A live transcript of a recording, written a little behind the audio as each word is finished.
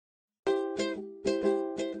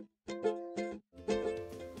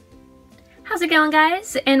How's it going,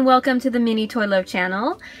 guys? And welcome to the Mini Toy Love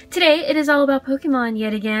channel. Today it is all about Pokemon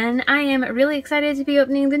yet again. I am really excited to be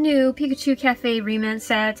opening the new Pikachu Cafe Rement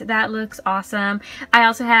set. That looks awesome. I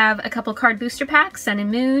also have a couple card booster packs, Sun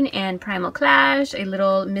and Moon and Primal Clash, a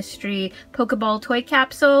little mystery Pokeball toy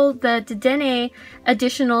capsule, the Dedenne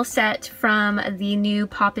additional set from the new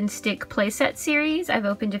Pop and Stick playset series. I've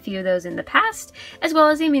opened a few of those in the past, as well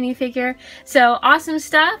as a minifigure. So awesome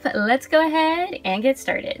stuff. Let's go ahead and get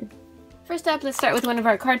started. First up, let's start with one of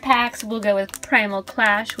our card packs. We'll go with Primal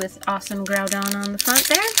Clash with awesome Groudon on the front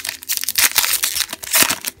there.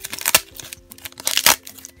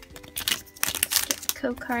 Get the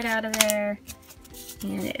code card out of there.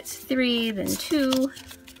 And it's 3, then 2.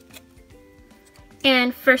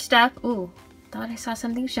 And first up, ooh, thought I saw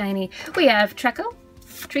something shiny. We have Trico,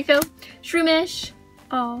 Shroomish.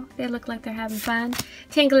 Oh, they look like they're having fun.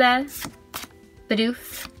 Tangela,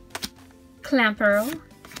 Bidoof, Clamperl,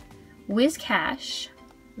 Whiscash,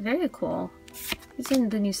 very cool. He's in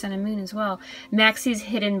the new Sun and Moon as well. Maxie's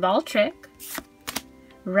Hidden Ball Trick,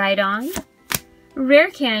 Rhydon, Rare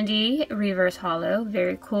Candy, Reverse Hollow,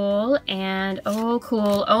 very cool. And oh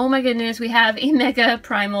cool, oh my goodness, we have a Mega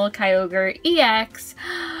Primal Kyogre EX.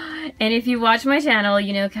 And if you watch my channel,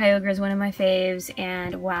 you know Kyogre is one of my faves,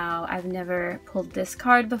 and wow, I've never pulled this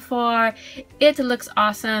card before. It looks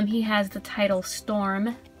awesome. He has the title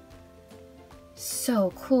Storm.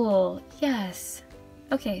 So cool, yes.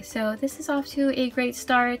 Okay, so this is off to a great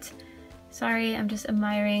start. Sorry, I'm just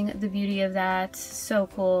admiring the beauty of that. So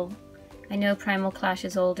cool. I know Primal Clash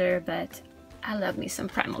is older, but I love me some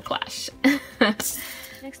Primal Clash.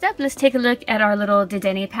 Next up, let's take a look at our little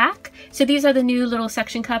Dedenne pack. So these are the new little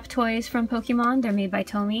suction cup toys from Pokemon. They're made by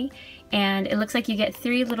Tomy. And it looks like you get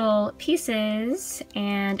 3 little pieces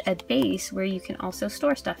and a base where you can also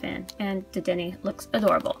store stuff in. And Dedenne looks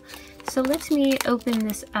adorable. So let me open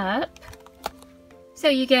this up. So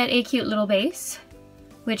you get a cute little base,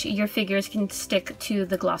 which your figures can stick to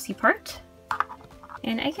the glossy part.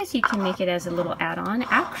 And I guess you can make it as a little add-on.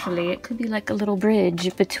 Actually, it could be like a little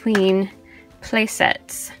bridge between play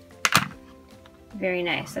sets. Very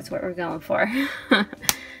nice, that's what we're going for.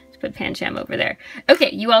 Let's put Pancham over there.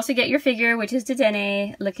 Okay, you also get your figure, which is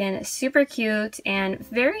Dedenne, looking super cute and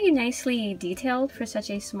very nicely detailed for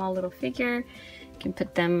such a small little figure. You can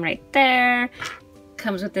put them right there.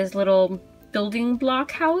 Comes with this little building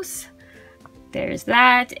block house. There's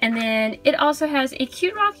that, and then it also has a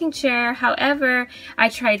cute rocking chair. However, I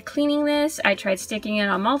tried cleaning this, I tried sticking it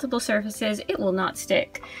on multiple surfaces, it will not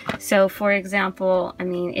stick. So for example, I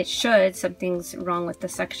mean, it should, something's wrong with the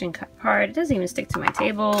suction cup part. It doesn't even stick to my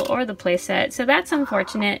table or the playset, so that's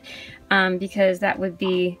unfortunate because that would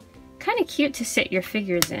be kind of cute to sit your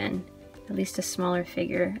figures in, at least a smaller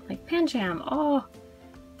figure like Pancham. Oh,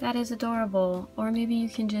 that is adorable. Or maybe you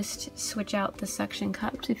can just switch out the suction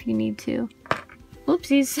cups if you need to.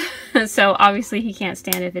 Oopsies. So obviously he can't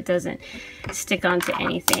stand if it doesn't stick onto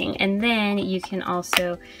anything. And then you can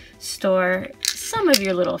also store some of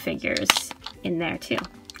your little figures in there too.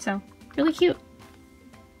 So really cute.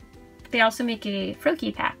 They also make a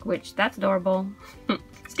Froakie pack, which that's adorable.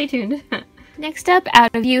 Stay tuned. Next up,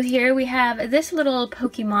 out of view here, we have this little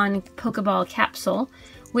Pokemon Pokeball capsule,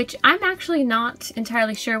 which I'm actually not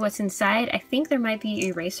entirely sure what's inside. I think there might be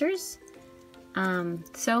erasers.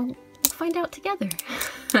 So we'll find out together.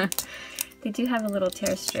 They do have a little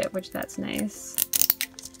tear strip, which that's nice.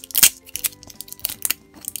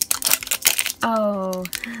 Oh,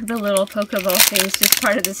 the little Pokeball thing is just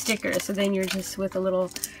part of the sticker, so then you're just with a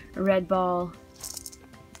little red ball.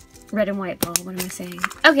 Red and white ball, what am I saying?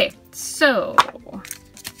 Okay, so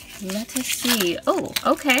let us see. Oh,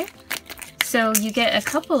 okay. So you get a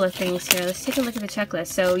couple of things here. Let's take a look at the checklist.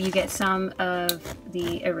 So you get some of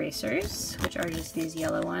the erasers, which are just these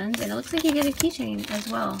yellow ones, and it looks like you get a keychain as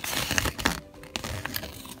well.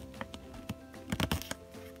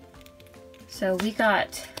 So we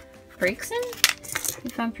got Braixen,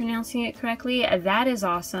 if I'm pronouncing it correctly. That is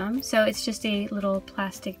awesome. So it's just a little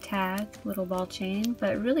plastic tag, little ball chain,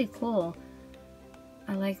 but really cool.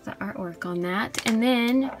 I like the artwork on that. And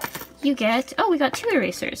then you get, oh, we got 2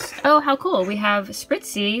 erasers. Oh, how cool. We have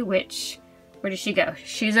Spritzy, which, where does she go?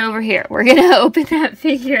 She's over here. We're gonna open that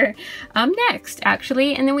figure next,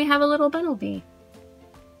 actually. And then we have a little Bunnelby.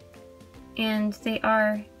 And they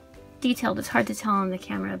are detailed. It's hard to tell on the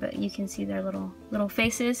camera, but you can see their little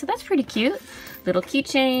faces. So that's pretty cute. Little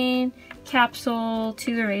keychain, capsule,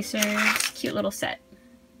 2 erasers, cute little set.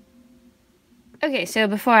 Okay, so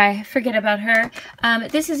before I forget about her,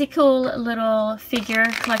 this is a cool little figure,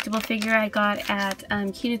 collectible figure I got at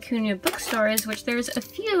Kinokuniya bookstores, which there's a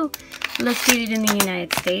few located in the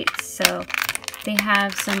United States. So They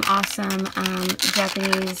have some awesome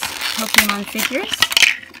Japanese Pokemon figures.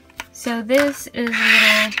 So this is a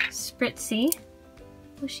little Spritzy.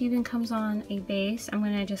 Oh, she even comes on a base. I'm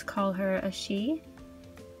gonna just call her a she.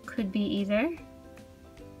 Could be either.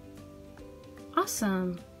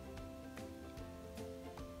 Awesome.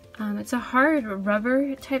 It's a hard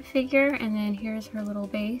rubber type figure, and then here's her little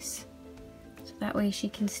base. So that way she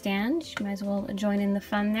can stand. She might as well join in the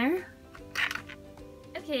fun there.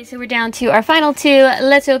 Okay, so we're down to our final two.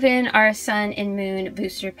 Let's open our Sun and Moon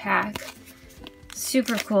booster pack.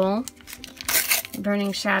 Super cool.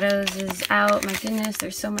 Burning Shadows is out. My goodness,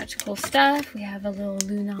 there's so much cool stuff. We have a little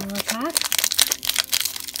Lunala pack.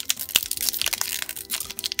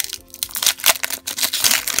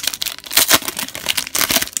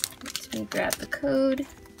 Let me grab the code.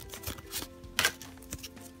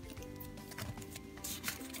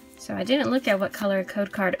 So I didn't look at what color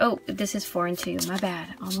code card. Oh, this is 4 and 2. My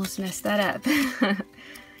bad. Almost messed that up.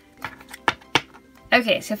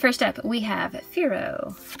 Okay, so first up we have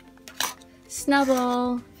Firo,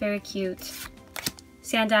 Snubble, very cute,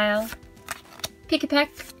 Sandile, Pikachu,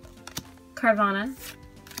 Carvana,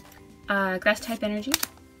 Grass type Energy,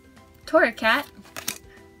 Torracat,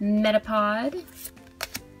 Metapod,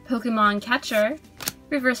 Pokemon Catcher,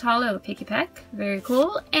 Reverse Hollow Pikachu, very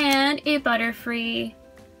cool, and a Butterfree.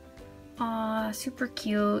 Aw, super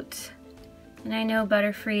cute. And I know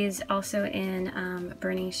Butterfree is also in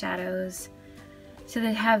Burning Shadows. So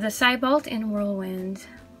they have the Cybolt and Whirlwind.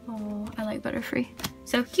 Oh, I like Butterfree.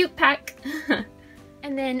 So cute pack.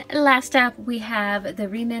 And then last up we have the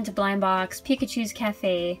Rement Blind Box Pikachu's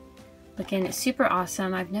Cafe. Looking super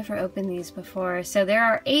awesome. I've never opened these before. So there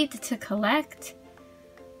are 8 to collect.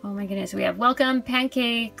 Oh my goodness. We have Welcome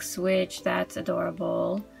Pancakes, which that's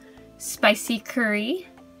adorable. Spicy Curry.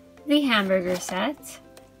 The Hamburger Set.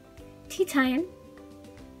 Tea Time.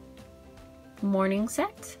 Morning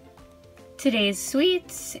Set. Today's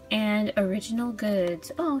Sweets, and Original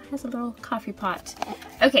Goods. Oh, it has a little coffee pot.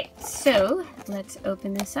 Okay, so let's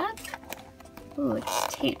open this up. Ooh,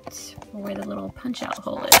 it's taped for where the little punch-out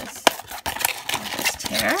hole is. I'll just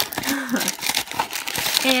tear.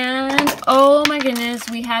 And, oh my goodness,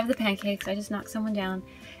 we have the pancakes. I just knocked someone down.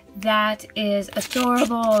 That is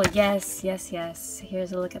adorable. Yes, yes, yes.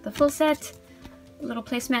 Here's a look at the full set. Little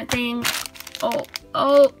placemat thing.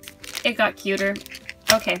 Oh, it got cuter.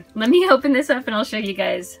 Okay, let me open this up and I'll show you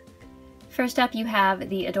guys. First up, you have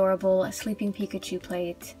the adorable Sleeping Pikachu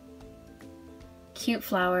plate. Cute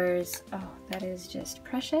flowers. Oh, that is just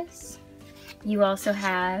precious. You also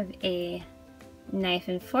have a knife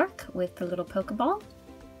and fork with the little Pokeball.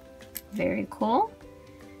 Very cool.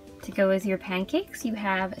 To go with your pancakes, you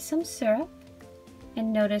have some syrup.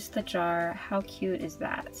 And notice the jar. How cute is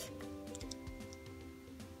that?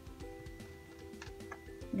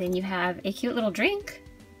 Then you have a cute little drink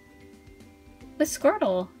with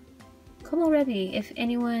Squirtle. Como already. If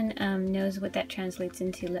anyone knows what that translates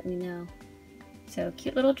into, let me know. So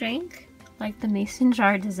cute little drink, like the mason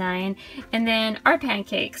jar design. And then our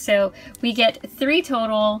pancakes. So we get 3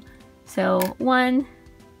 total. So 1,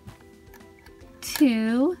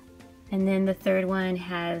 2, and then the third one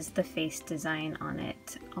has the face design on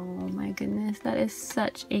it. Oh my goodness, that is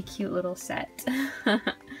such a cute little set.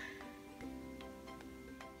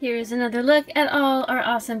 Here's another look at all our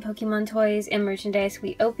awesome Pokemon toys and merchandise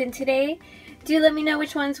we opened today. Do let me know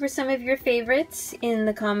which ones were some of your favorites in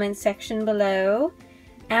the comments section below.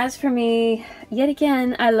 As for me, yet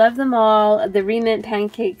again, I love them all. The Rement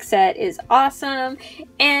pancake set is awesome,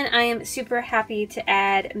 and I am super happy to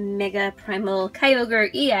add Mega Primal Kyogre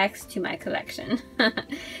EX to my collection.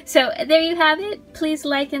 So there you have it. Please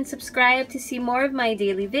like and subscribe to see more of my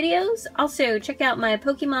daily videos. Also, check out my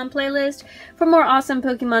Pokemon playlist for more awesome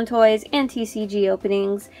Pokemon toys and TCG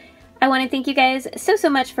openings. I want to thank you guys so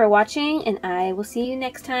much for watching, and I will see you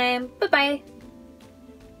next time. Bye-bye!